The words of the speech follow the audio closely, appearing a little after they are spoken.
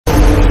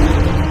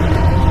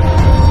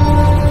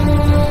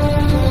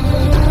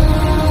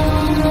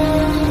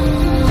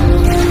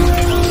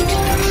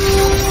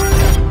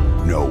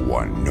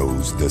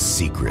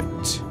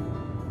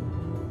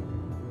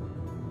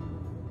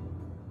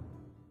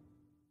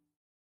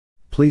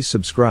Please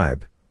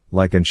subscribe,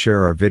 like and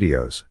share our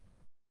videos.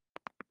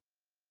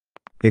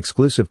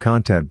 Exclusive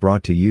content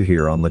brought to you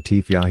here on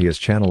Latif Yahia's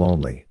channel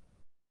only.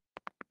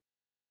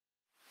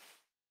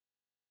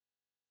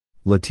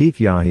 Latif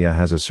Yahia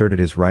has asserted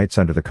his rights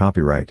under the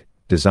Copyright,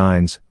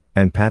 Designs,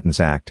 and Patents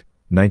Act,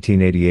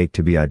 1988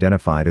 to be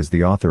identified as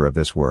the author of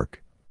this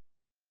work.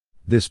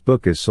 This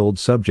book is sold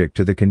subject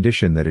to the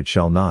condition that it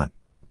shall not,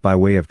 by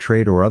way of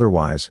trade or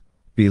otherwise,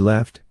 be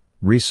left,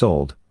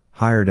 resold,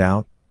 hired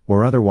out,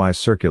 or otherwise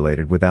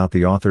circulated without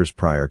the author's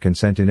prior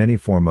consent in any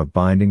form of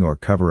binding or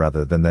cover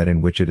other than that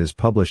in which it is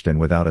published and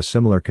without a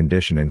similar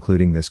condition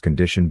including this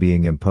condition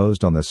being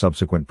imposed on the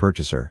subsequent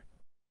purchaser.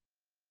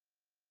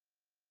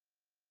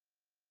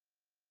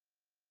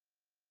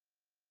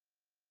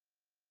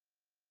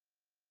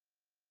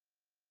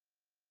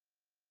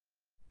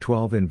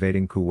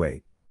 Invading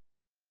Kuwait.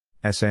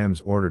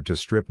 SM's ordered to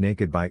strip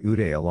naked by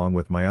Uday along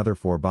with my other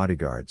 4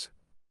 bodyguards.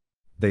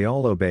 They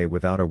all obey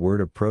without a word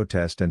of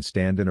protest and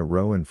stand in a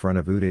row in front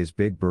of Uday's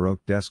big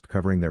Baroque desk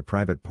covering their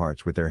private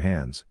parts with their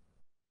hands.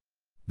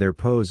 Their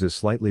pose is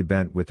slightly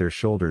bent with their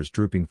shoulders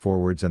drooping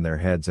forwards and their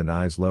heads and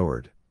eyes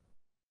lowered.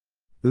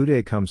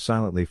 Uday comes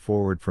silently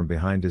forward from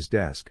behind his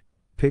desk,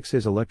 picks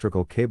his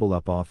electrical cable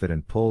up off it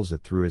and pulls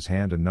it through his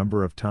hand a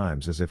number of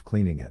times as if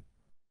cleaning it.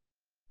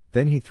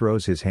 Then he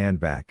throws his hand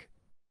back.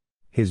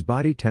 His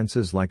body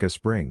tenses like a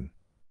spring.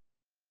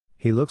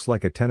 He looks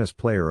like a tennis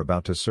player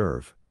about to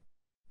serve.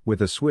 With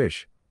a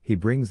swish, he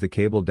brings the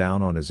cable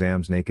down on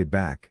Azam's naked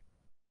back.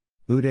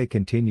 Uday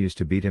continues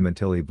to beat him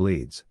until he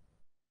bleeds.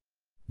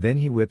 Then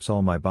he whips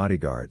all my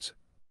bodyguards.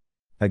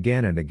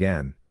 Again and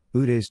again,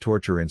 Uday's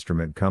torture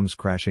instrument comes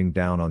crashing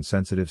down on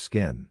sensitive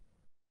skin.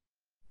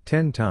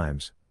 10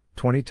 times,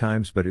 20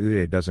 times, but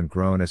Uday doesn't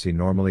groan as he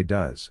normally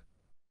does.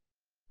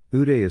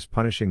 Uday is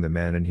punishing the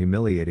men and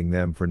humiliating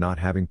them for not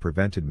having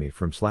prevented me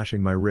from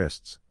slashing my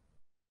wrists.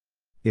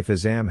 If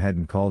Azam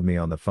hadn't called me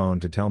on the phone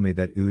to tell me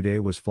that Uday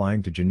was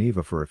flying to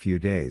Geneva for a few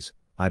days,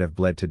 I'd have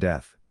bled to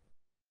death.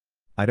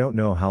 I don't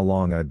know how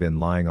long I'd been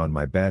lying on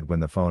my bed when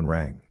the phone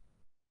rang.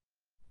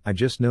 I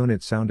just known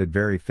it sounded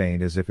very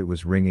faint as if it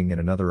was ringing in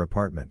another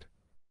apartment.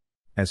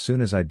 As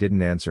soon as I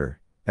didn't answer,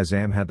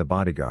 Azam had the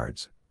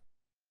bodyguards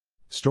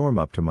storm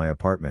up to my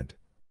apartment.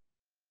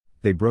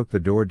 They broke the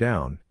door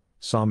down,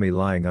 saw me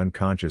lying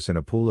unconscious in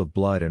a pool of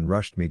blood and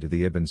rushed me to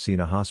the Ibn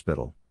Sina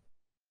hospital.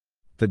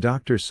 The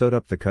doctor sewed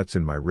up the cuts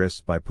in my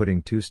wrists by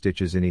putting 2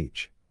 stitches in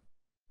each.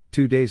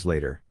 2 days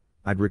later,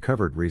 I'd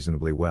recovered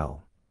reasonably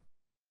well.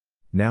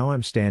 Now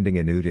I'm standing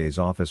in Uday's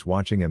office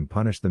watching him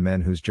punish the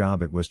men whose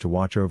job it was to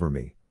watch over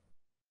me.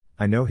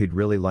 I know he'd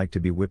really like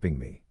to be whipping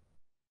me.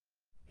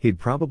 He'd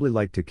probably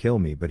like to kill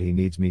me, but he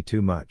needs me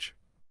too much.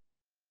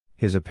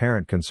 His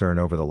apparent concern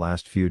over the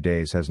last few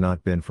days has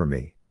not been for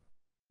me.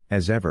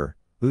 As ever,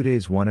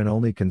 Uday's one and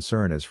only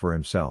concern is for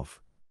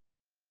himself.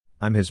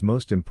 I'm his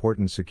most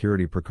important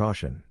security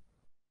precaution.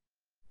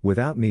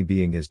 Without me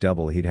being his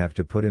double, he'd have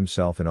to put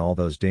himself in all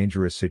those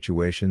dangerous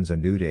situations,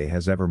 and Uday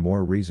has ever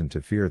more reason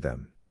to fear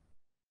them.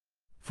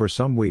 For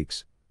some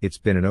weeks, it's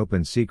been an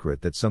open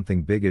secret that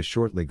something big is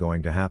shortly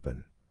going to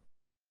happen.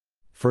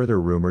 Further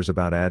rumors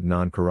about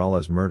Adnan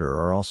Karala's murder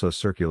are also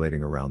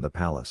circulating around the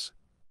palace.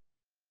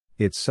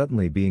 It's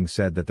suddenly being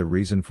said that the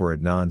reason for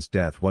Adnan's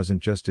death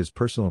wasn't just his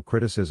personal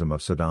criticism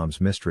of Saddam's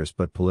mistress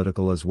but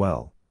political as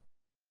well.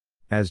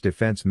 As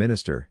defense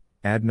minister,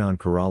 Adnan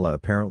Karala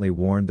apparently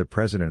warned the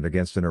president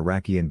against an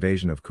Iraqi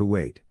invasion of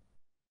Kuwait.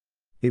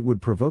 It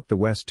would provoke the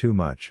West too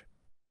much.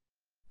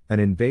 An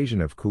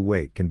invasion of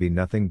Kuwait can be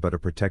nothing but a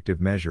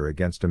protective measure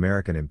against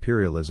American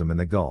imperialism in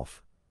the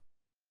Gulf.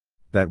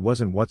 That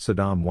wasn't what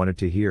Saddam wanted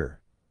to hear.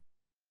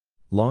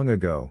 Long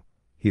ago,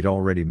 he'd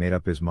already made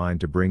up his mind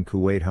to bring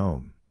Kuwait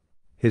home.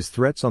 His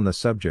threats on the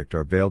subject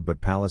are veiled,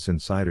 but palace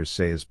insiders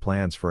say his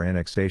plans for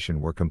annexation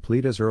were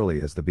complete as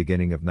early as the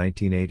beginning of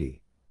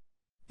 1980.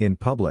 In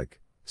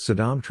public,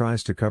 Saddam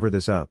tries to cover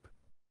this up.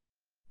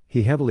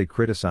 He heavily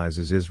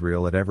criticizes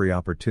Israel at every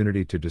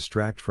opportunity to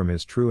distract from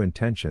his true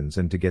intentions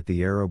and to get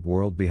the Arab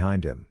world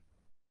behind him.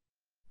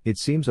 It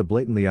seems a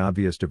blatantly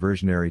obvious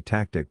diversionary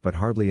tactic, but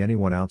hardly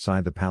anyone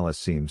outside the palace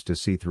seems to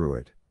see through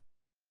it.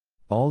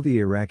 All the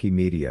Iraqi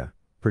media,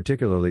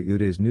 particularly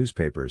Uday's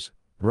newspapers,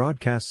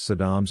 broadcasts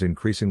Saddam's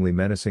increasingly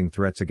menacing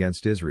threats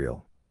against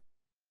Israel.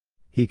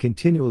 He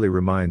continually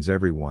reminds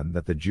everyone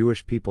that the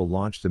Jewish people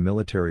launched a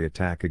military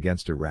attack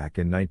against Iraq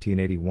in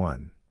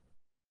 1981.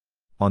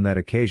 On that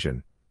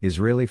occasion,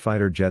 Israeli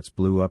fighter jets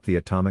blew up the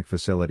atomic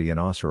facility in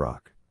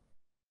Osirak.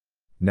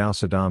 Now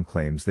Saddam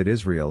claims that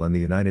Israel and the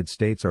United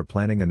States are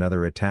planning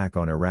another attack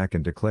on Iraq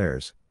and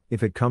declares,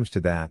 if it comes to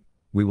that,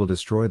 we will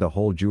destroy the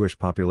whole Jewish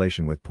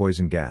population with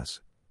poison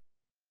gas.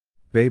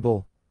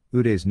 Babel,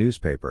 Uday's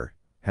newspaper,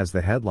 has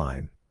the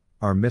headline,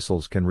 "Our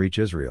missiles can reach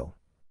Israel."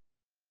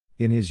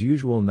 In his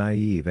usual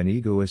naive and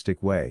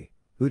egoistic way,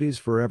 Uday's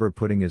forever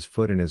putting his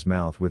foot in his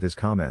mouth with his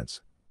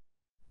comments.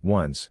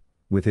 Once,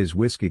 with his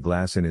whiskey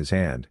glass in his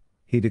hand,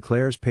 he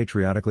declares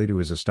patriotically to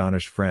his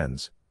astonished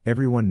friends,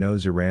 "Everyone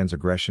knows Iran's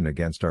aggression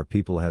against our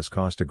people has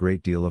cost a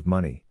great deal of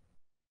money.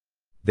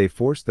 They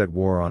forced that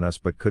war on us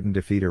but couldn't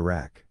defeat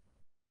Iraq.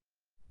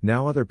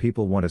 Now other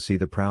people want to see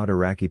the proud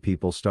Iraqi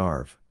people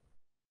starve.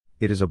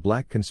 It is a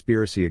black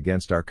conspiracy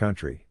against our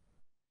country.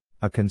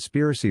 A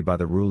conspiracy by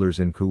the rulers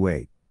in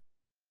Kuwait.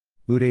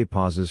 Uday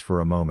pauses for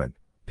a moment,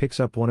 picks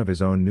up one of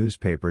his own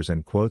newspapers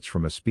and quotes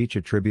from a speech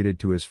attributed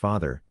to his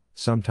father.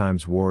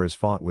 Sometimes war is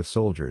fought with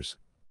soldiers.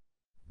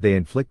 They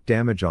inflict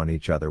damage on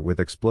each other with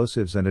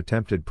explosives and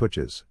attempted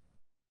putches.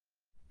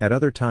 At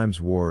other times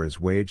war is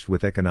waged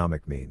with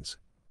economic means.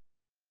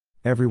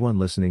 Everyone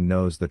listening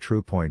knows the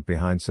true point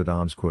behind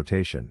Saddam's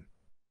quotation.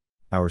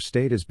 Our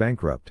state is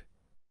bankrupt.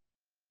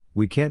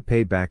 We can't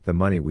pay back the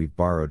money we've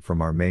borrowed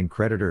from our main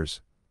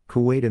creditors,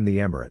 Kuwait and the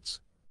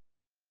Emirates.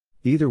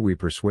 Either we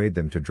persuade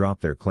them to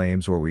drop their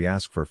claims or we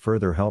ask for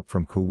further help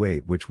from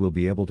Kuwait, which we'll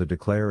be able to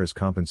declare as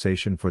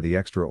compensation for the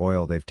extra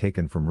oil they've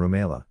taken from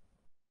Rumaila.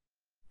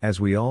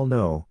 As we all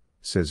know,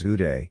 says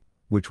Uday,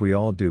 which we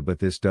all do, but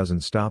this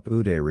doesn't stop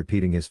Uday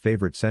repeating his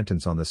favorite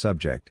sentence on the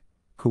subject,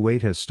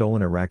 Kuwait has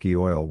stolen Iraqi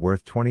oil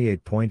worth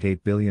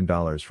 $28.8 billion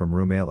from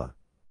Rumaila.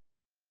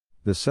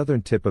 The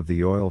southern tip of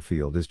the oil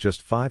field is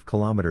just 5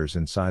 kilometers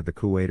inside the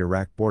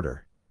Kuwait-Iraq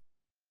border.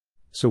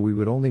 So we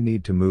would only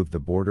need to move the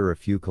border a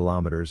few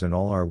kilometers and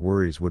all our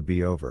worries would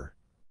be over.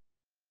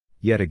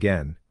 Yet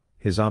again,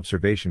 his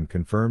observation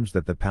confirms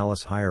that the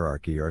palace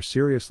hierarchy are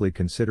seriously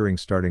considering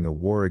starting a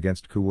war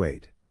against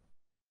Kuwait.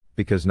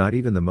 Because not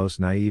even the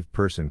most naive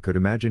person could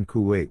imagine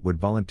Kuwait would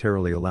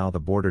voluntarily allow the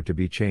border to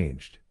be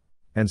changed.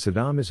 And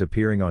Saddam is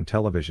appearing on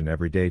television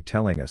every day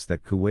telling us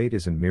that Kuwait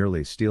isn't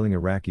merely stealing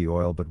Iraqi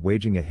oil but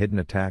waging a hidden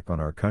attack on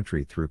our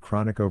country through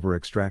chronic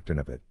over-extraction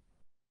of it.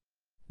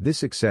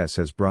 This excess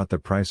has brought the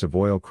price of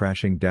oil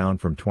crashing down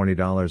from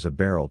 $20 a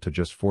barrel to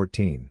just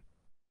 $14.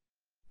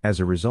 As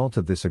a result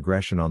of this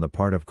aggression on the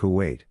part of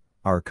Kuwait,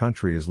 our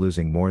country is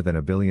losing more than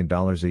 $1 billion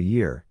a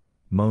year,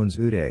 moans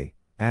Uday,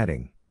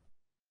 adding,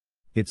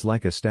 "It's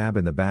like a stab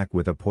in the back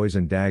with a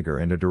poison dagger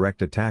and a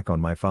direct attack on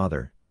my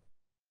father."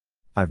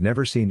 I've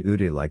never seen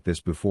Uday like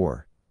this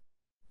before.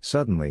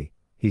 Suddenly,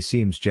 he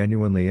seems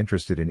genuinely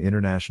interested in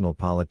international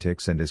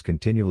politics and is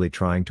continually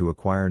trying to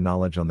acquire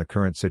knowledge on the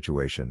current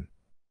situation.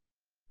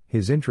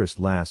 His interest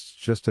lasts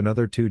just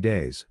another 2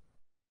 days.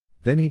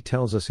 Then he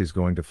tells us he's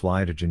going to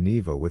fly to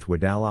Geneva with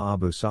Wadala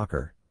Abu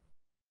Sakr.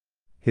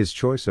 His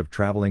choice of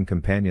traveling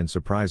companion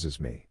surprises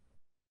me.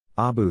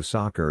 Abu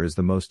Sakr is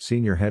the most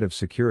senior head of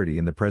security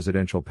in the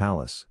presidential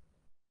palace.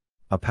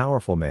 A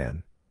powerful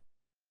man.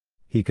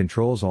 He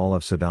controls all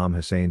of Sadam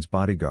Hussein's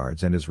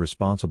bodyguards and is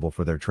responsible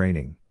for their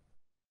training.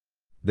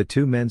 The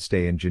two men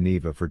stay in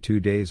Geneva for 2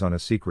 days on a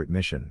secret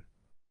mission.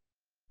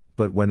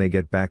 But when they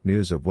get back,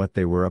 news of what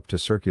they were up to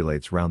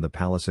circulates round the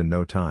palace in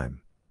no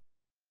time.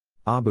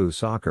 Abu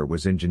Sakr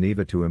was in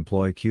Geneva to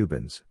employ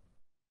Cubans.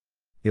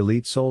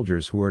 Elite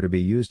soldiers who are to be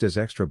used as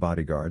extra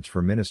bodyguards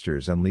for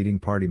ministers and leading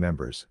party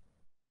members.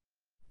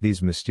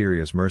 These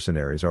mysterious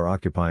mercenaries are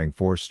occupying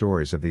 4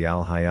 stories of the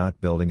Al-Hayat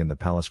building in the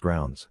palace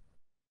grounds.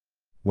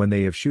 When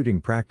they have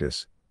shooting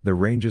practice, the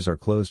ranges are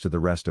closed to the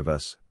rest of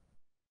us.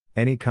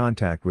 Any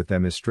contact with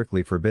them is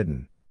strictly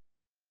forbidden.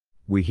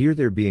 We hear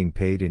they're being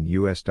paid in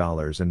US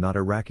dollars and not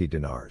Iraqi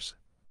dinars.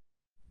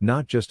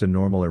 Not just a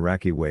normal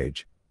Iraqi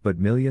wage, but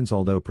millions,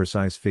 although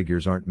precise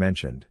figures aren't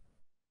mentioned.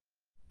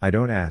 I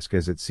don't ask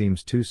as it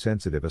seems too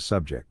sensitive a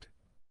subject.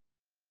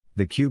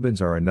 The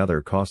Cubans are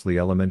another costly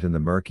element in the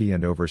murky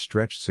and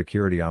overstretched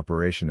security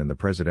operation in the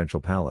presidential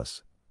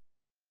palace.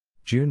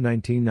 June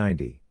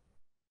 1990.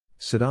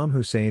 Saddam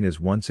Hussein is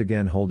once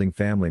again holding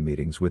family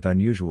meetings with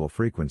unusual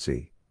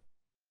frequency.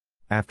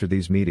 After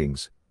these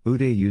meetings,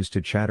 Uday used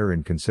to chatter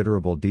in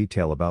considerable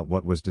detail about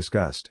what was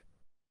discussed.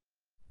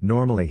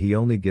 Normally he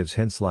only gives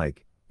hints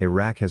like,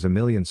 Iraq has 1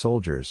 million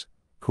soldiers,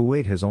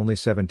 Kuwait has only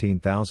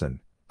 17,000,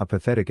 a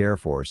pathetic air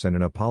force and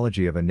an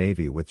apology of a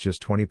navy with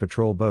just 20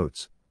 patrol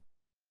boats.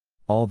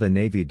 All the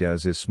navy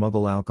does is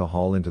smuggle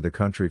alcohol into the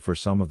country for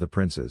some of the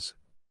princes.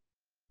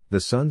 The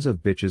sons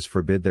of bitches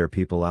forbid their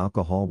people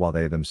alcohol while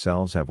they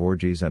themselves have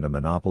orgies and a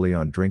monopoly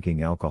on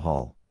drinking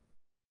alcohol.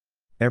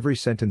 Every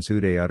sentence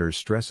Uday utters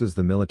stresses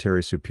the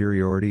military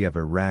superiority of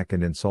Iraq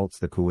and insults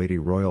the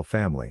Kuwaiti royal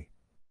family.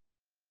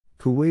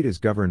 Kuwait is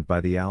governed by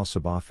the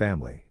al-Sabah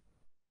family.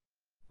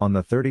 On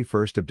the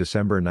 31st of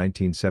December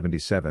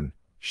 1977,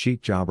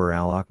 Sheikh Jabir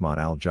al-Ahmad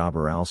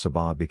al-Jabir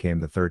al-Sabah became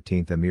the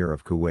 13th Emir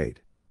of Kuwait.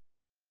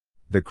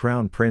 The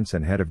crown prince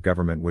and head of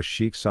government was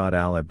Sheikh Saad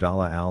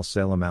al-Abdallah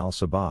al-Salam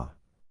al-Sabah.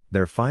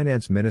 Their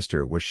finance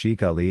minister was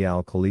Sheikh Ali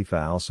al-Khalifa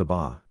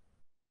al-Sabah.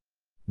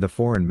 The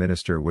foreign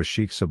minister was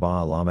Sheikh Sabah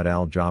al-Ahmad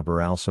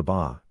al-Jabir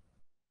al-Sabah.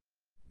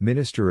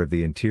 Minister of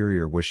the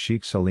Interior was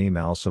Sheikh Salim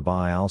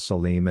al-Sabah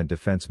al-Salim and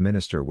Defense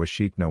Minister was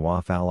Sheikh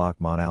Nawaf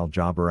al-Ahmad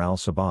al-Jabir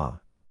al-Sabah.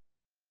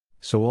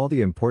 So all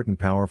the important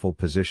powerful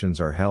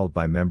positions are held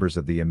by members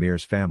of the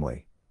Emir's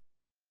family.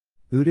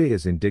 Uday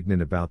is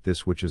indignant about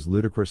this, which is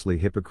ludicrously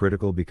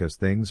hypocritical because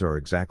things are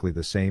exactly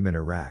the same in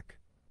Iraq.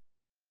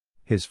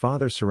 His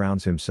father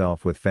surrounds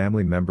himself with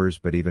family members,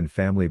 but even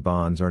family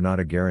bonds are not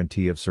a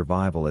guarantee of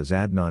survival, as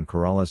Adnan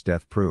Karala's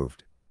death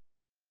proved.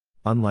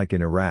 Unlike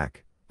in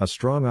Iraq, A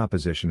strong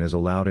opposition is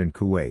allowed in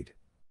Kuwait.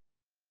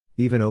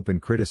 Even open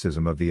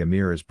criticism of the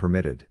emir is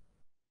permitted.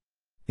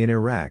 In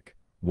Iraq,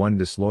 one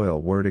disloyal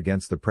word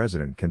against the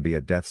president can be a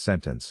death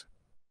sentence.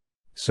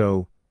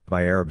 So,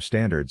 by Arab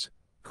standards,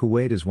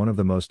 Kuwait is one of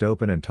the most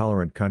open and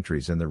tolerant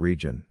countries in the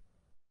region.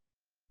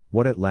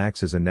 What it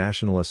lacks is a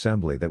national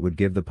assembly that would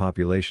give the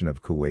population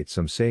of Kuwait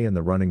some say in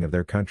the running of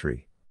their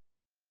country.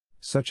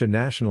 Such a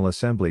national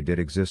assembly did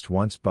exist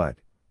once, but,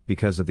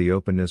 because of the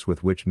openness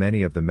with which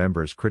many of the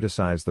members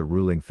criticized the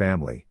ruling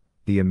family,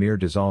 the emir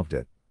dissolved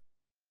it.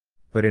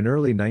 But in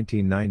early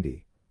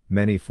 1990,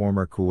 many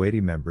former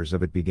Kuwaiti members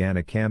of it began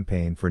a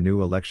campaign for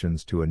new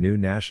elections to a new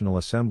national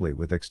assembly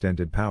with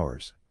extended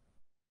powers.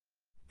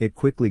 It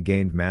quickly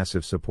gained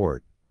massive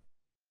support.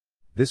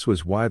 This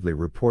was widely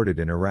reported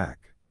in Iraq.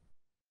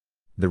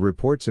 The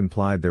reports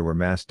implied there were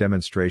mass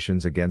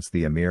demonstrations against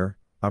the emir,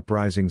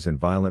 uprisings and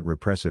violent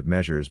repressive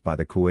measures by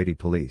the Kuwaiti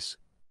police.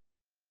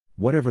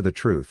 Whatever the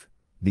truth,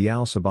 the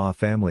al-Sabah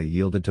family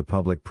yielded to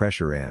public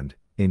pressure and,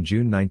 in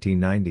June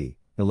 1990,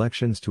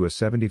 elections to a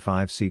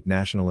 75-seat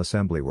National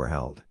Assembly were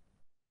held.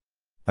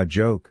 A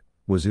joke,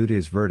 was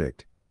Uday's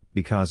verdict,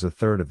 because a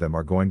third of them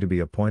are going to be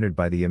appointed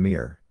by the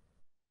emir.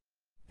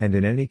 And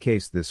in any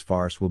case this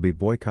farce will be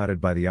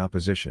boycotted by the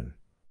opposition.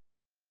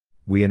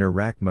 We in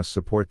Iraq must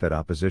support that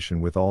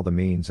opposition with all the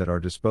means at our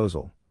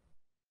disposal.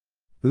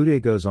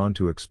 Uday goes on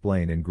to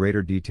explain in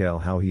greater detail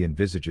how he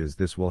envisages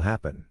this will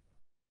happen.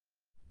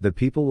 The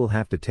people will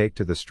have to take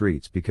to the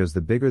streets because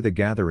the bigger the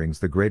gatherings,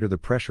 the greater the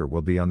pressure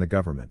will be on the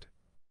government.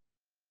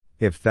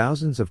 If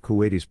thousands of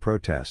Kuwaitis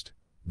protest,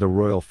 the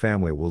royal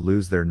family will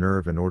lose their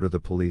nerve and order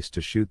the police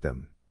to shoot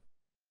them.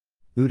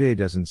 Uday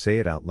doesn't say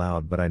it out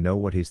loud, but I know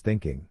what he's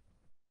thinking.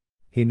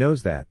 He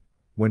knows that,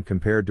 when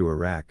compared to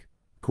Iraq,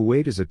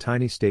 Kuwait is a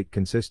tiny state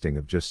consisting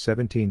of just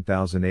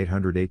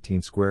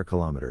 17,818 square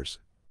kilometers.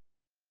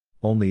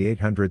 Only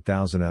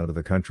 800,000 out of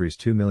the country's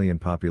 2 million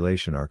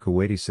population are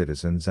Kuwaiti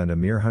citizens, and a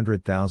mere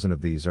 100,000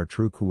 of these are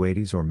true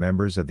Kuwaitis or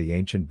members of the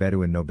ancient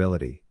Bedouin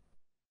nobility.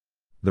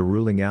 The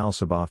ruling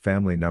al-Sabah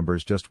family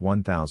numbers just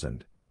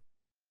 1,000.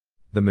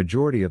 The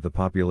majority of the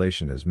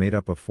population is made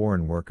up of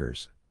foreign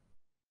workers.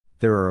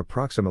 There are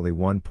approximately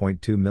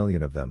 1.2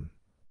 million of them.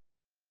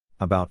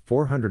 About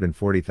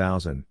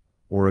 440,000,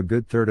 or a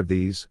good third of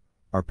these,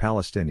 are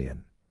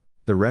Palestinian.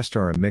 The rest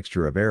are a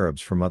mixture of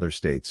Arabs from other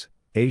states,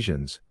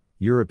 Asians,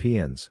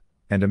 Europeans,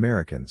 and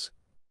Americans.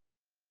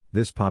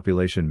 This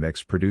population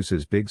mix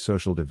produces big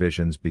social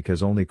divisions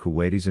because only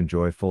Kuwaitis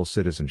enjoy full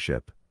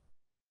citizenship.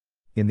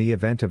 In the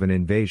event of an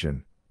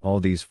invasion, all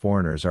these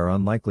foreigners are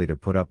unlikely to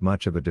put up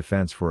much of a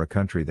defense for a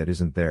country that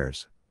isn't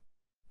theirs.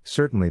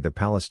 Certainly the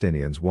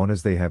Palestinians won't,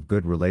 as they have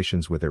good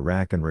relations with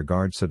Iraq and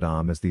regard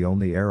Saddam as the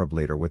only Arab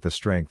leader with the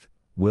strength,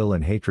 will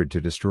and hatred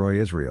to destroy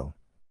Israel.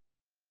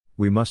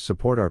 We must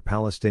support our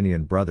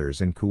Palestinian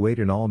brothers in Kuwait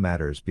in all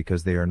matters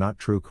because they are not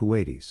true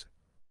Kuwaitis.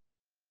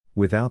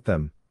 Without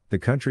them, the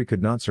country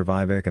could not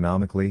survive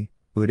economically,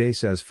 Uday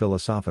says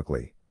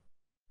philosophically.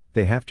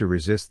 They have to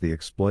resist the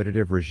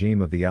exploitative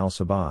regime of the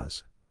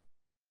al-Sabahs.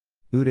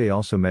 Uday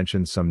also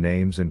mentions some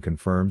names and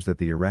confirms that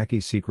the Iraqi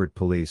secret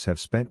police have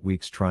spent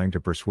weeks trying to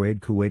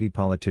persuade Kuwaiti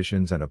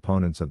politicians and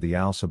opponents of the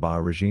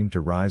al-Sabah regime to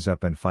rise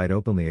up and fight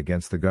openly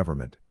against the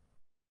government.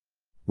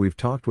 We've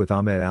talked with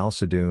Ahmed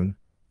al-Sadoun,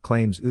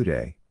 claims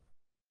Uday.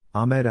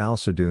 Ahmed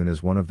al-Sadoun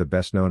is one of the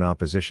best-known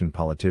opposition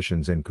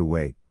politicians in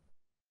Kuwait.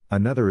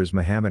 Another is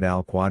Mohammed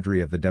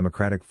al-Qadri of the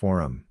Democratic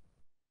Forum.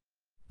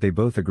 They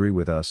both agree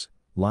with us,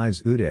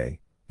 lies Uday.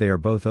 They are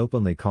both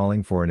openly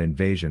calling for an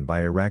invasion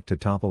by Iraq to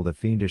topple the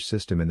fiendish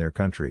system in their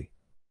country.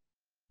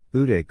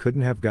 Uday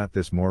couldn't have got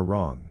this more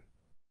wrong.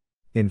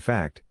 In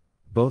fact,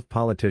 both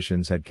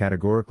politicians had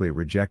categorically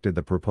rejected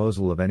the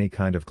proposal of any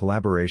kind of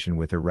collaboration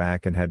with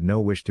Iraq and had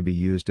no wish to be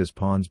used as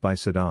pawns by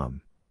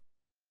Saddam.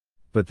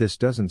 But this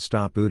doesn't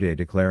stop Uday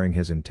declaring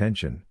his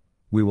intention: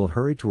 we will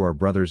hurry to our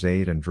brother's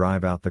aid and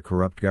drive out the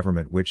corrupt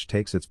government which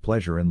takes its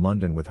pleasure in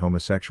London with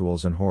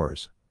homosexuals and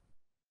whores.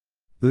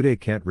 Uday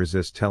can't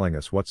resist telling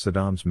us what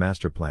Saddam's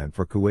master plan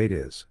for Kuwait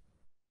is.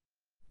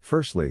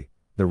 Firstly,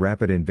 the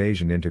rapid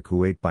invasion into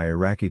Kuwait by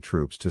Iraqi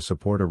troops to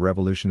support a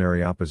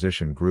revolutionary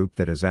opposition group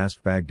that has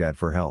asked Baghdad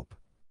for help.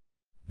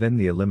 Then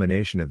the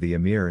elimination of the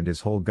emir and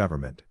his whole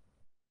government.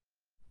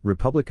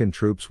 Republican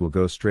troops will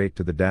go straight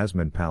to the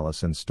Dasman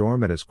Palace and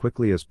storm it as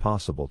quickly as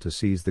possible to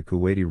seize the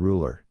Kuwaiti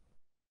ruler.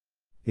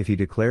 If he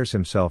declares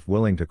himself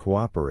willing to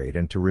cooperate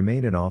and to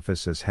remain in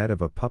office as head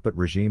of a puppet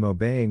regime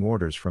obeying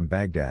orders from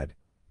Baghdad,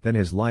 then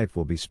his life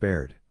will be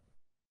spared.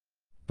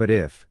 But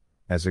if,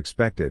 as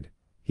expected,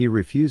 he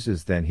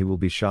refuses, then he will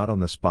be shot on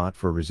the spot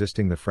for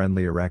resisting the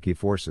friendly Iraqi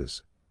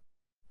forces.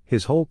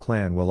 His whole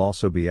clan will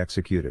also be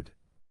executed.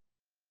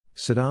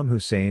 Sadam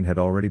Hussein had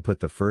already put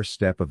the first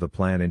step of the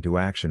plan into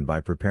action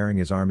by preparing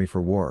his army for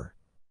war.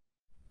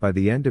 By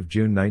the end of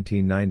June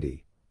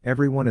 1990,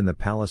 everyone in the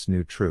palace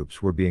knew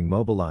troops were being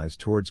mobilized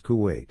towards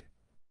Kuwait.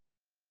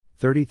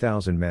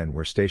 30,000 men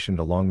were stationed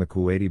along the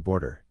Kuwaiti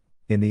border.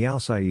 In the Al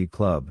Said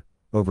Club,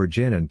 over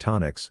gin and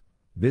tonics,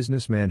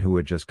 businessmen who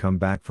had just come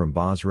back from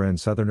Basra in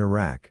southern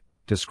Iraq,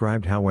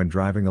 described how when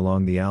driving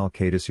along the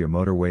al-Qadisiyah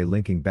motorway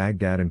linking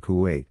Baghdad and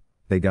Kuwait,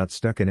 they got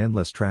stuck in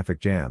endless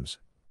traffic jams.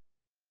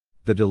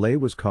 The delay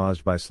was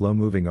caused by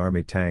slow-moving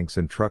army tanks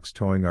and trucks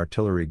towing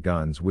artillery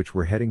guns which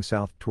were heading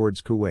south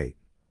towards Kuwait.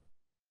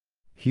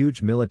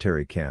 Huge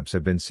military camps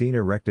have been seen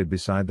erected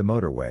beside the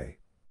motorway.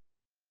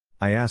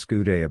 I ask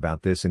Uday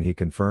about this and he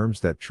confirms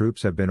that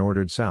troops have been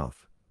ordered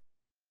south.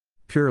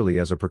 Purely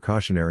as a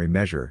precautionary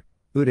measure,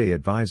 Uday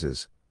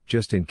advises,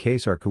 just in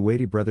case our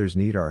Kuwaiti brothers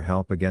need our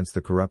help against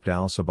the corrupt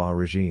al-Sabah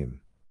regime.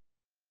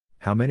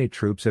 How many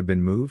troops have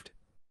been moved?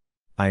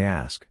 I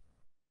ask.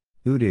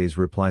 Uday's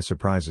reply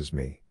surprises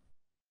me.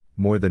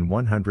 More than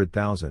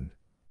 100,000.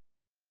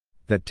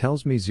 That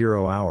tells me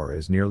 0 hour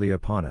is nearly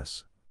upon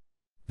us.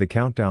 The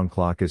countdown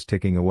clock is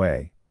ticking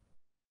away.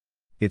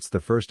 It's the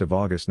 1st of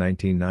August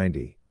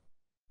 1990.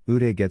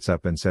 Uday gets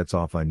up and sets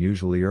off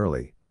unusually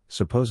early,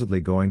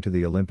 supposedly going to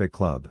the Olympic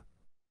Club.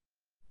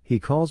 He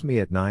calls me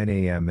at 9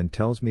 a.m. and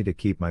tells me to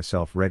keep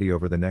myself ready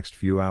over the next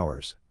few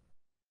hours.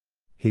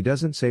 He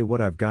doesn't say what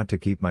I've got to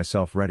keep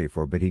myself ready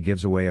for, but he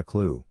gives away a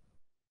clue.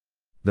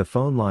 The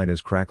phone line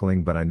is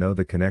crackling, but I know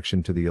the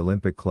connection to the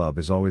Olympic Club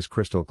is always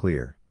crystal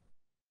clear.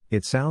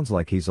 It sounds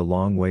like he's a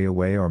long way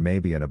away or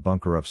maybe in a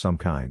bunker of some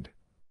kind.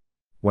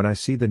 When I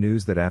see the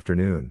news that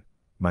afternoon,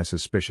 my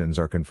suspicions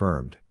are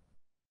confirmed.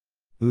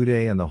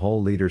 Uday and the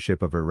whole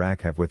leadership of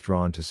Iraq have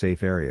withdrawn to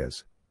safe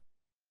areas.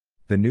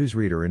 The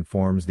newsreader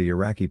informs the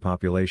Iraqi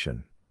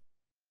population.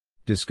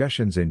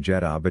 Discussions in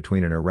Jeddah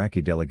between an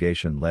Iraqi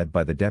delegation led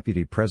by the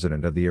Deputy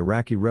President of the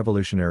Iraqi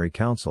Revolutionary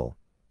Council,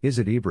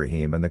 Izzat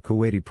Ibrahim, and the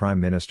Kuwaiti Prime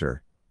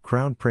Minister,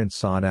 Crown Prince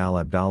Saad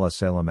al-Abdallah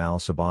Salam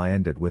al-Sabah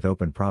ended with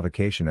open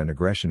provocation and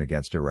aggression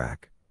against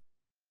Iraq.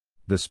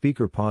 The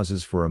speaker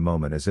pauses for a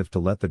moment as if to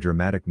let the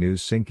dramatic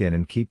news sink in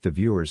and keep the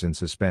viewers in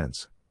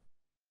suspense.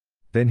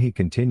 Then he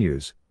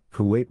continues,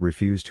 Kuwait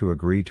refused to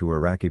agree to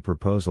Iraqi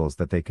proposals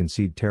that they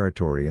concede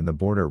territory in the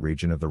border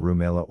region of the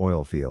Rumaila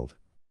oil field.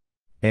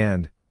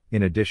 And,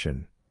 in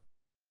addition,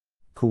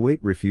 Kuwait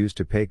refused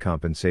to pay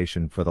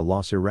compensation for the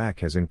loss Iraq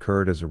has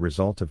incurred as a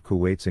result of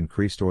Kuwait's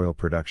increased oil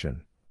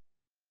production.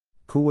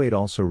 Kuwait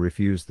also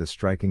refused the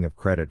striking of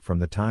credit from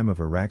the time of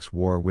Iraq's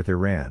war with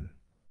Iran.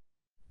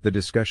 The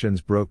discussions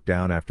broke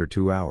down after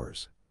 2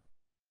 hours.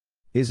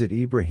 Izzat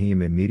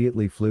Ibrahim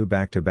immediately flew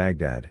back to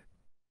Baghdad.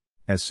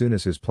 As soon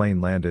as his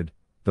plane landed,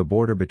 the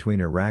border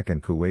between Iraq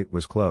and Kuwait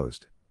was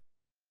closed.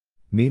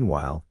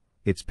 Meanwhile,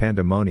 it's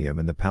pandemonium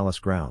in the palace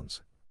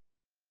grounds.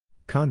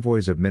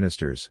 Convoys of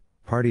ministers,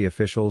 party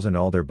officials and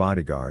all their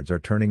bodyguards are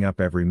turning up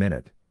every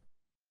minute.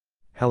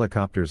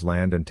 Helicopters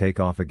land and take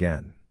off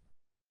again.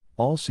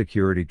 All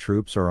security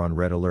troops are on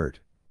red alert.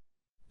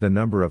 The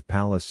number of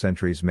palace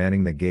sentries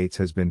manning the gates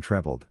has been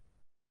trebled.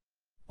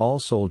 All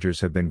soldiers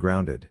have been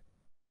grounded.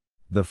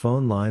 The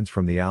phone lines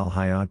from the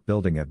Al-Hayat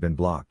building have been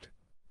blocked.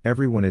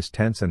 Everyone is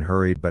tense and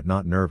hurried but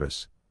not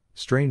nervous,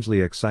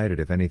 strangely excited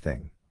if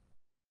anything.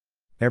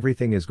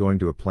 Everything is going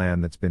to a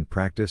plan that's been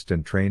practiced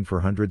and trained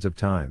for hundreds of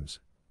times.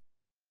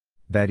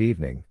 That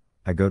evening,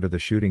 I go to the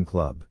shooting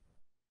club.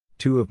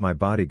 2 of my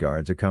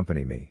bodyguards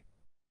accompany me.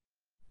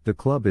 The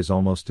club is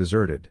almost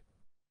deserted.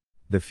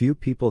 The few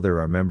people there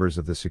are members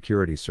of the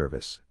security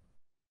service.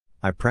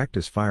 I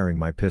practice firing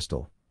my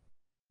pistol.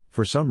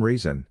 For some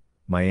reason,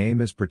 my aim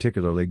is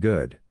particularly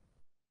good.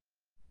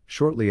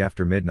 Shortly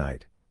after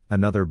midnight,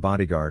 another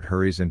bodyguard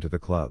hurries into the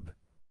club.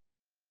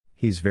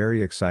 He's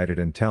very excited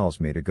and tells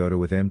me to go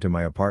with him to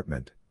my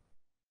apartment.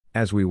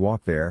 As we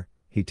walk there,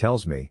 he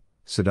tells me,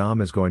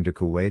 Saddam is going to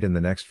Kuwait in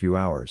the next few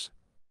hours.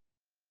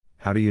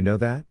 How do you know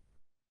that?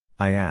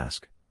 I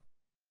ask.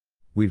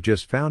 We've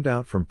just found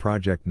out from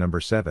project number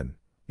 7,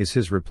 is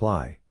his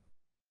reply.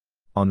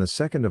 On the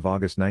 2nd of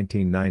August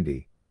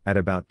 1990, at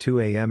about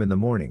 2 a.m. in the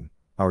morning,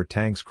 our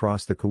tanks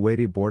cross the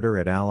Kuwaiti border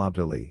at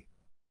Al-Abdali.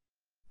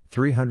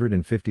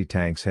 350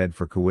 tanks head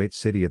for Kuwait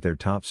City at their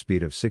top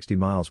speed of 60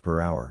 miles per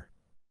hour.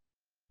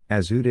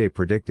 As Uday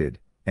predicted,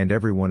 and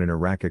everyone in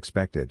Iraq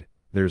expected,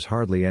 there's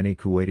hardly any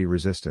Kuwaiti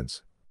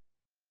resistance.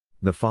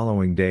 The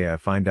following day I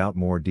find out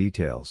more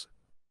details.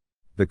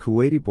 The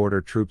Kuwaiti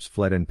border troops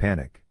fled in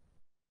panic.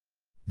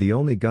 The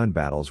only gun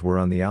battles were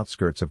on the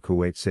outskirts of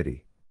Kuwait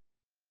City.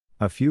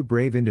 A few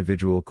brave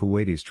individual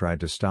Kuwaitis tried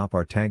to stop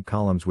our tank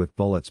columns with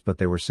bullets, but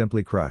they were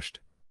simply crushed.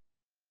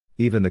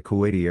 Even the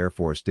Kuwaiti Air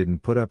Force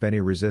didn't put up any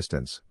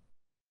resistance.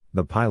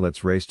 The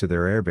pilots raced to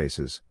their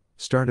airbases,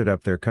 started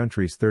up their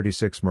country's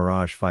 36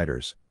 Mirage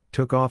fighters,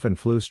 took off and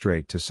flew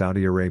straight to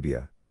Saudi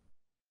Arabia.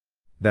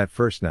 That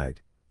first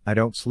night, I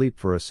don't sleep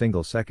for a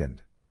single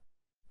second.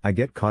 I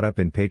get caught up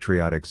in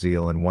patriotic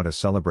zeal and want to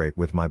celebrate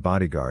with my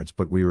bodyguards,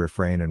 but we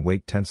refrain and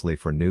wait tensely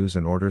for news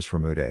and orders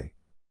from Uday.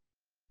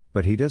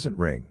 But he doesn't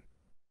ring.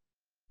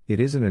 It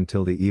isn't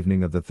until the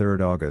evening of the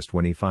 3rd August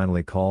when he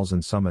finally calls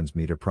and summons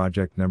me to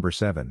project number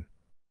 7.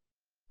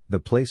 The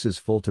place is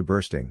full to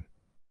bursting.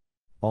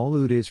 All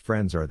Uday's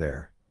friends are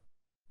there.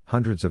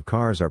 Hundreds of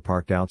cars are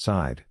parked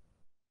outside.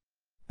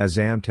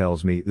 Azam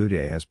tells me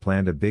Uday has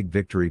planned a big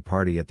victory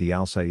party at the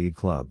Al-Said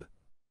Club.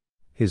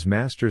 His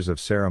masters of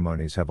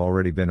ceremonies have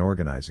already been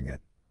organizing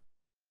it.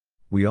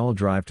 We all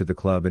drive to the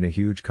club in a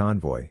huge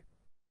convoy.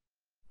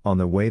 On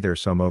the way there,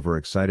 some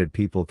overexcited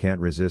people can't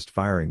resist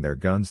firing their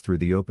guns through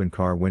the open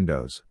car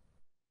windows.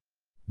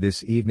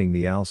 This evening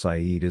the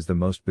al-Majid is the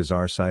most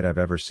bizarre sight I've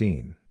ever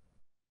seen.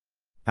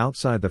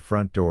 Outside the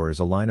front door is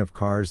a line of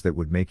cars that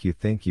would make you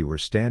think you were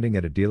standing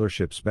at a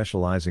dealership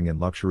specializing in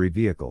luxury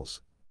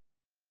vehicles.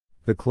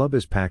 The club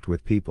is packed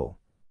with people.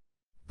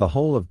 The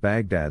whole of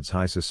Baghdad's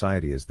high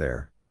society is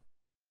there.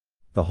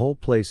 The whole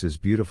place is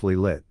beautifully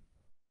lit.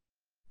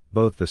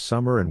 Both the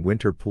summer and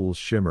winter pools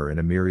shimmer in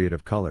a myriad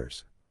of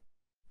colors.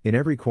 In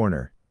every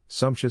corner,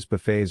 sumptuous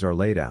buffets are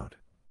laid out.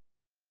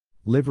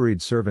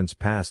 Liveried servants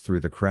pass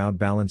through the crowd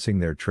balancing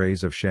their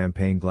trays of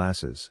champagne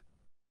glasses.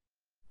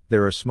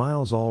 There are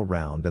smiles all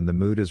round and the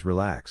mood is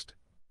relaxed.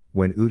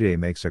 When Uday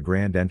makes a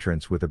grand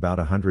entrance with about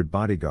 100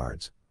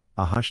 bodyguards,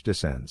 a hush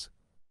descends.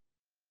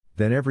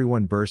 Then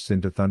everyone bursts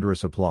into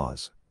thunderous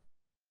applause.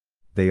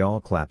 They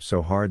all clap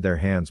so hard their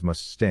hands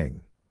must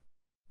sting.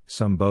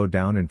 Some bow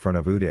down in front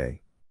of Uday.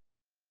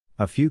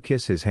 A few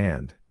kiss his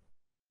hand.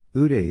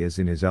 Uday is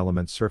in his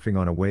element, surfing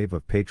on a wave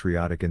of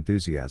patriotic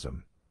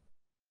enthusiasm.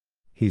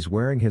 He's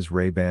wearing his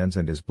Ray-Bans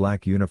and his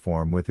black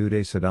uniform with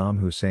Uday Sadam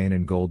Hussein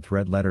in gold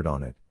thread lettered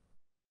on it.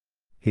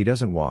 He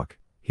doesn't walk,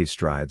 he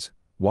strides,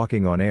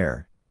 walking on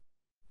air.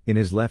 In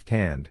his left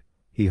hand,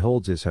 he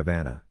holds his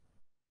Havana.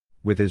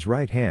 With his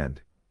right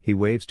hand, he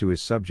waves to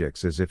his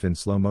subjects as if in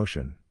slow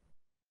motion.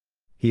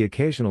 He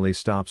occasionally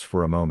stops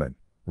for a moment,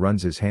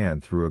 runs his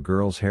hand through a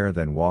girl's hair,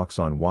 then walks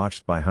on,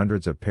 watched by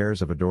hundreds of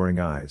pairs of adoring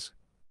eyes.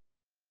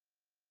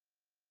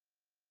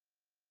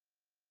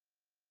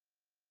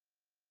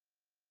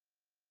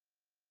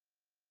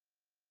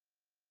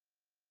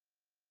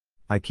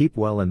 I keep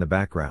well in the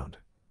background.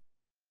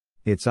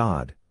 It's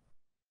odd.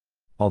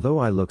 Although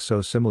I look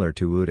so similar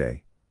to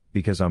Uday,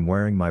 because I'm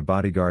wearing my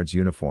bodyguard's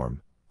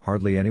uniform,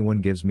 hardly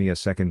anyone gives me a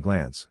second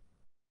glance.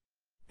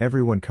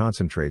 Everyone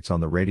concentrates on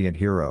the radiant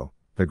hero,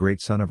 the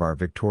great son of our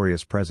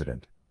victorious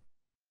president.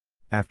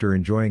 After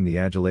enjoying the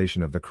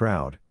adulation of the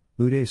crowd,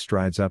 Uday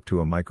strides up to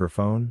a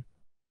microphone.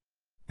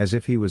 As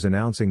if he was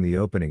announcing the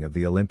opening of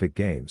the Olympic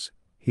Games,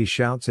 he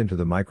shouts into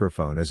the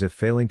microphone as if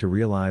failing to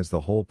realize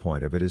the whole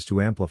point of it is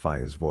to amplify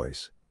his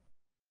voice.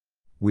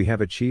 We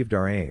have achieved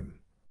our aim.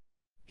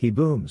 He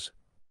booms.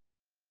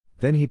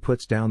 Then he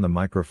puts down the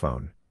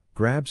microphone,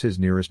 grabs his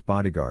nearest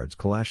bodyguard's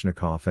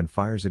Kalashnikov and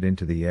fires it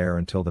into the air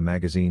until the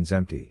magazine's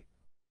empty.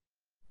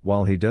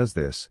 While he does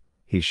this,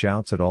 he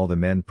shouts at all the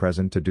men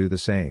present to do the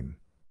same.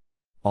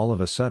 All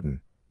of a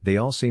sudden, they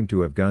all seem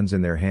to have guns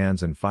in their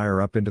hands and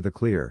fire up into the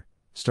clear,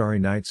 starry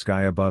night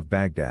sky above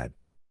Baghdad.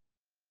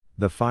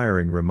 The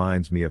firing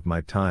reminds me of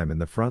my time in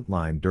the front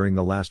line during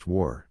the last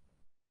war.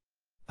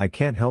 I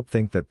can't help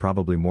think that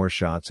probably more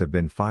shots have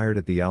been fired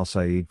at the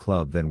al-Majid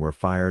club than were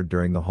fired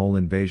during the whole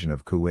invasion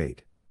of Kuwait.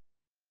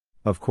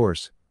 Of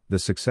course, the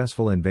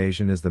successful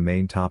invasion is the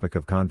main topic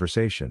of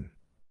conversation.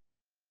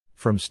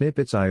 From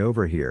snippets I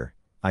overhear,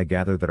 I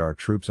gather that our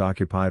troops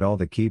occupied all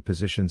the key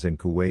positions in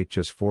Kuwait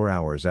just 4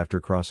 hours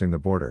after crossing the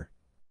border.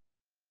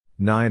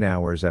 9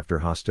 hours after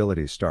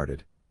hostilities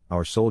started,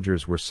 our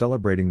soldiers were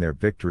celebrating their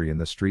victory in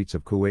the streets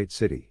of Kuwait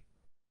City.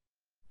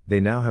 They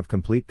now have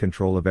complete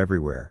control of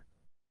everywhere.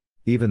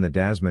 Even the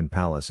Dasman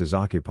Palace is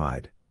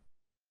occupied.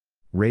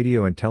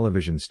 Radio and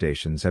television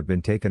stations have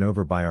been taken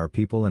over by our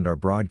people and are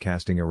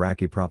broadcasting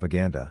Iraqi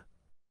propaganda.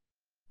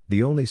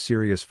 The only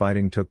serious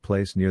fighting took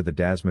place near the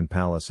Dasman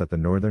Palace at the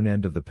northern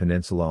end of the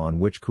peninsula on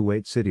which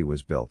Kuwait City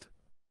was built.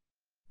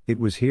 It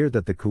was here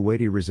that the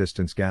Kuwaiti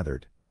resistance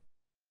gathered.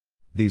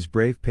 These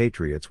brave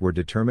patriots were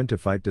determined to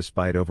fight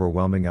despite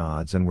overwhelming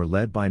odds and were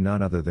led by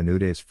none other than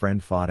Uday's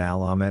friend Fahd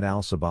al-Ahmed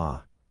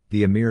al-Sabah,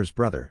 the emir's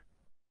brother.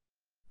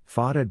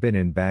 Fahd had been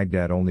in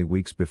Baghdad only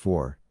weeks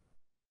before.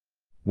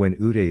 When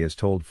Uday is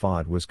told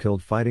Fahd was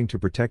killed fighting to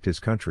protect his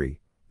country,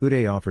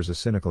 Uday offers a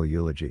cynical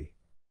eulogy.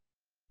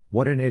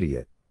 What an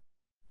idiot.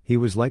 He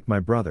was like my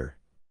brother.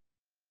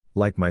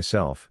 Like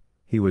myself,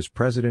 he was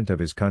president of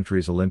his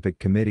country's Olympic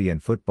Committee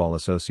and Football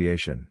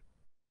Association.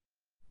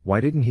 Why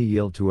didn't he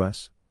yield to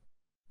us?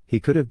 He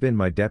could have been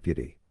my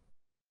deputy.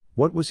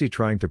 What was he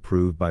trying to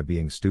prove by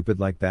being stupid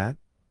like that?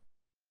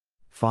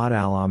 Fahd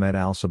al-Ahmed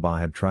al-Sabah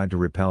had tried to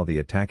repel the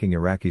attacking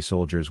Iraqi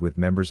soldiers with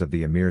members of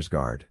the Emir's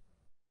Guard.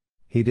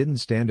 He didn't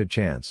stand a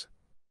chance.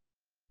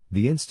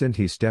 The instant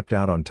he stepped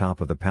out on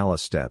top of the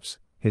palace steps,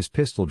 his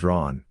pistol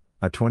drawn,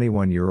 a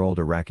 21-year-old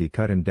Iraqi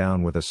cut him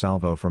down with a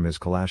salvo from his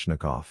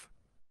Kalashnikov.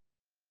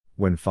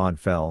 When Fahd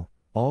fell,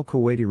 all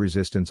Kuwaiti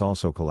resistance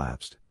also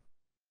collapsed.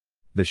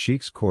 The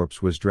Sheikh's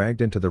corpse was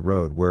dragged into the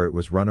road where it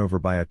was run over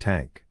by a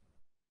tank.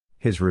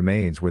 His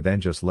remains were then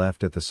just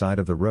left at the side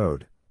of the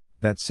road.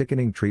 That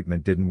sickening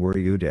treatment didn't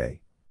worry Uday.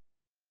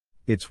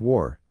 It's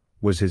war,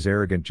 was his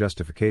arrogant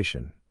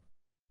justification.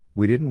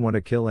 We didn't want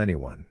to kill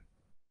anyone.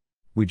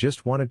 We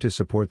just wanted to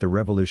support the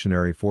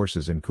revolutionary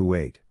forces in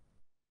Kuwait.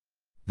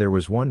 There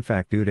was one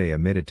fact Uday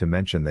omitted to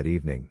mention that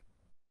evening.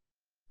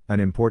 An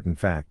important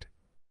fact.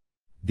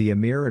 The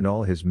emir and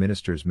all his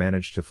ministers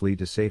managed to flee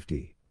to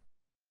safety.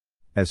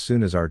 As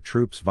soon as our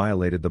troops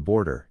violated the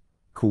border,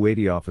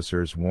 Kuwaiti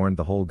officers warned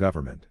the whole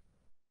government.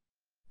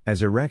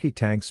 As Iraqi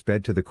tanks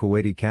sped to the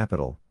Kuwaiti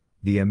capital,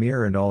 the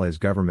emir and all his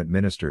government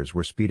ministers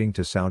were speeding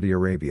to Saudi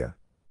Arabia.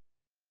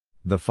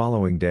 The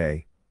following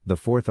day, the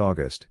 4th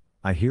August,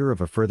 I hear of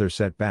a further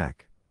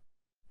setback.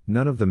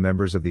 None of the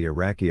members of the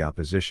Iraqi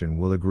opposition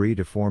will agree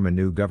to form a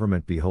new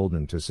government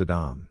beholden to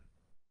Saddam.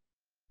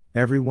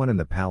 Everyone in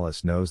the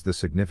palace knows the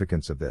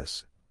significance of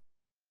this.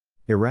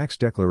 Iraq's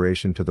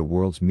declaration to the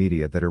world's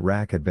media that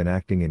Iraq had been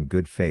acting in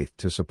good faith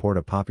to support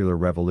a popular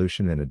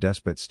revolution in a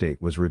despot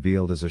state was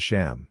revealed as a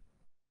sham.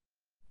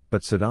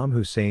 But Saddam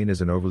Hussein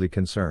isn't overly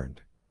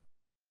concerned.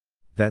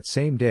 That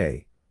same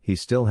day, he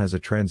still has a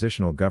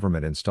transitional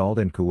government installed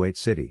in Kuwait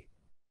City.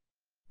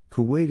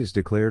 Kuwait is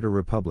declared a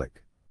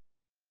republic.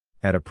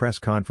 At a press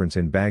conference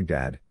in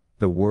Baghdad,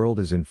 the world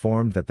is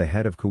informed that the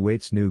head of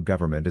Kuwait's new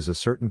government is a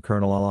certain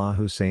Colonel Uday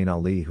Hussein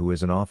Ali, who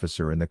is an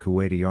officer in the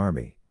Kuwaiti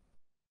army.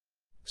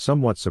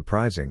 Somewhat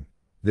surprising,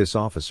 this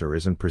officer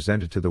isn't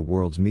presented to the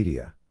world's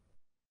media.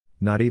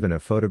 Not even a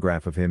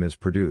photograph of him is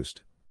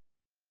produced.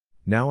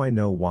 Now I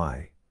know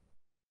why.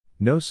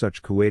 No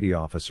such Kuwaiti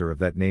officer of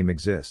that name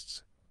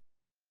exists.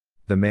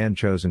 The man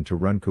chosen to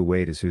run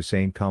Kuwait is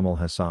Hussein Kamal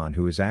Hassan,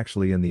 who is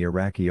actually in the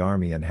Iraqi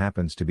army and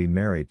happens to be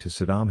married to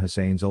Saddam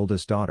Hussein's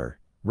oldest daughter,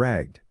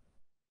 Raghd.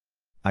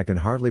 I can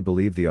hardly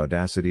believe the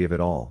audacity of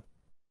it all.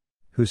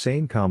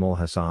 Hussein Kamal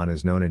Hassan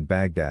is known in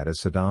Baghdad as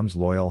Saddam's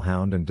loyal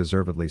hound, and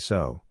deservedly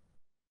so.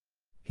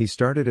 He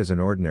started as an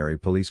ordinary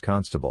police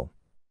constable.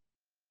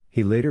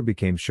 He later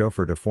became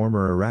chauffeur to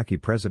former Iraqi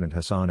President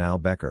Hassan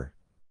al-Bakr.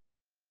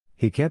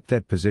 He kept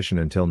that position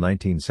until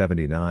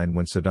 1979,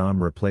 when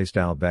Saddam replaced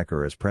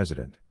al-Bakr as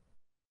president.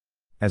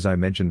 As I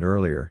mentioned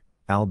earlier,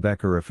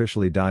 al-Bakr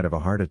officially died of a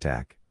heart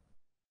attack.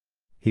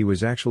 He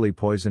was actually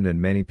poisoned,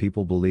 and many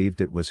people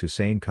believed it was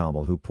Hussein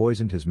Kamal who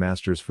poisoned his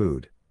master's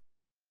food.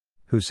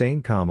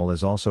 Hussein Kamal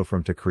is also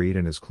from Tikrit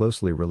and is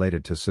closely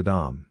related to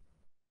Saddam.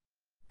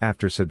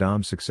 After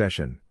Saddam's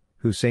succession,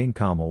 Hussein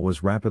Kamal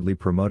was rapidly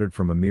promoted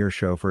from a mere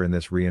chauffeur, and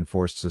this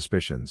reinforced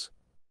suspicions.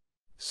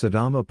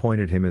 Saddam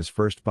appointed him his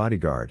first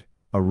bodyguard,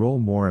 a role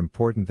more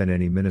important than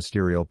any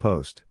ministerial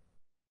post.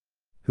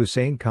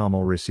 Hussein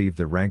Kamal received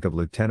the rank of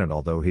lieutenant,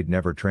 although he'd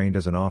never trained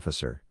as an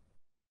officer.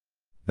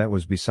 That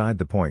was beside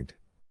the point.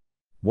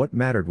 What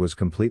mattered was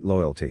complete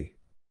loyalty.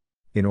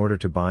 In order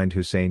to bind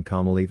Hussein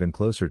Kamal even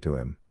closer to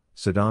him,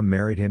 Saddam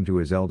married him to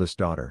his eldest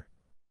daughter.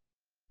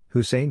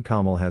 Hussein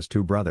Kamal has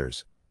two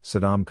brothers,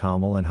 Saddam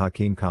Kamal and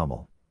Hakim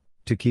Kamal.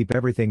 To keep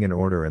everything in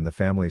order and the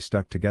family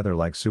stuck together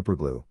like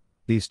superglue,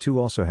 these two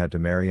also had to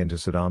marry into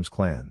Saddam's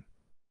clan.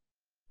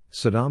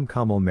 Saddam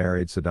Kamal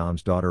married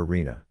Saddam's daughter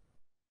Rina.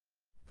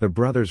 The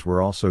brothers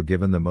were also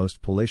given the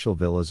most palatial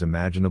villas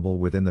imaginable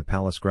within the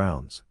palace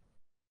grounds.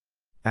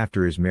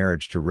 After his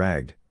marriage to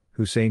Raghd,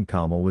 Hussein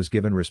Kamal was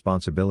given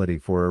responsibility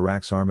for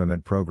Iraq's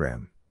armament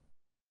program.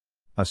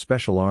 A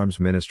special arms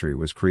ministry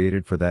was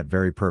created for that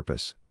very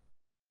purpose.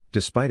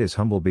 Despite his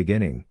humble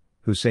beginning,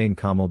 Hussein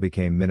Kamal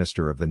became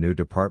minister of the new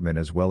department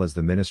as well as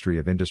the Ministry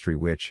of Industry,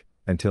 which,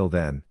 until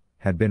then,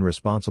 had been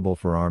responsible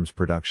for arms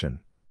production.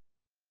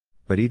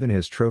 But even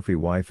his trophy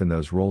wife in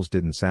those roles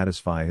didn't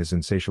satisfy his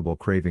insatiable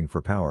craving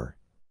for power.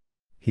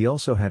 He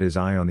also had his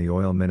eye on the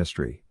oil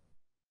ministry.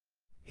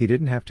 He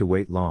didn't have to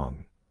wait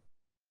long.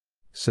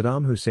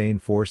 Saddam Hussein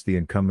forced the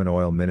incumbent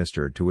oil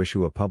minister to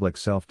issue a public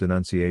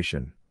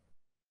self-denunciation.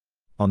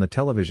 On the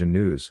television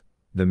news,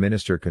 the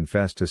minister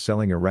confessed to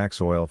selling Iraq's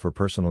oil for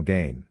personal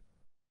gain.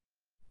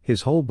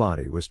 His whole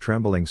body was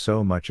trembling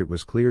so much it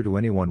was clear to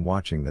anyone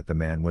watching that the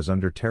man was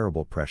under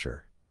terrible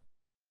pressure.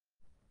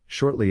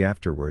 Shortly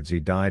afterwards he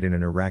died in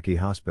an Iraqi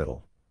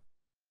hospital.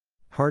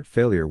 Heart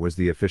failure was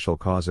the official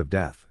cause of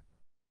death.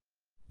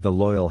 The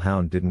loyal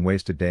hound didn't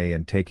waste a day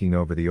in taking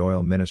over the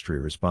oil ministry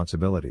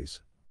responsibilities.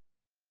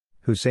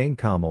 Hussein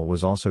Kamal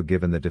was also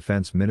given the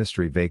defense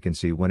ministry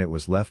vacancy when it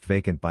was left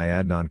vacant by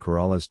Adnan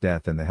Karala's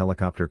death in the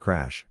helicopter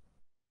crash.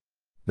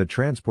 The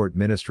transport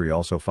ministry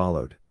also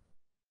followed.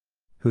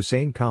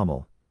 Hussein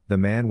Kamal, the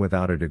man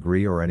without a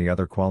degree or any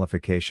other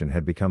qualification,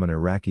 had become an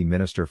Iraqi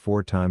minister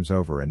 4 times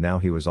over, and now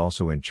he was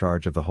also in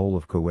charge of the whole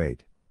of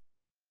Kuwait.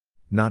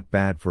 Not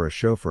bad for a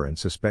chauffeur and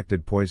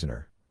suspected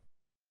poisoner.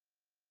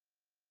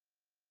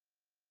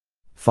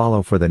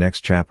 Follow for the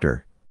next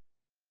chapter.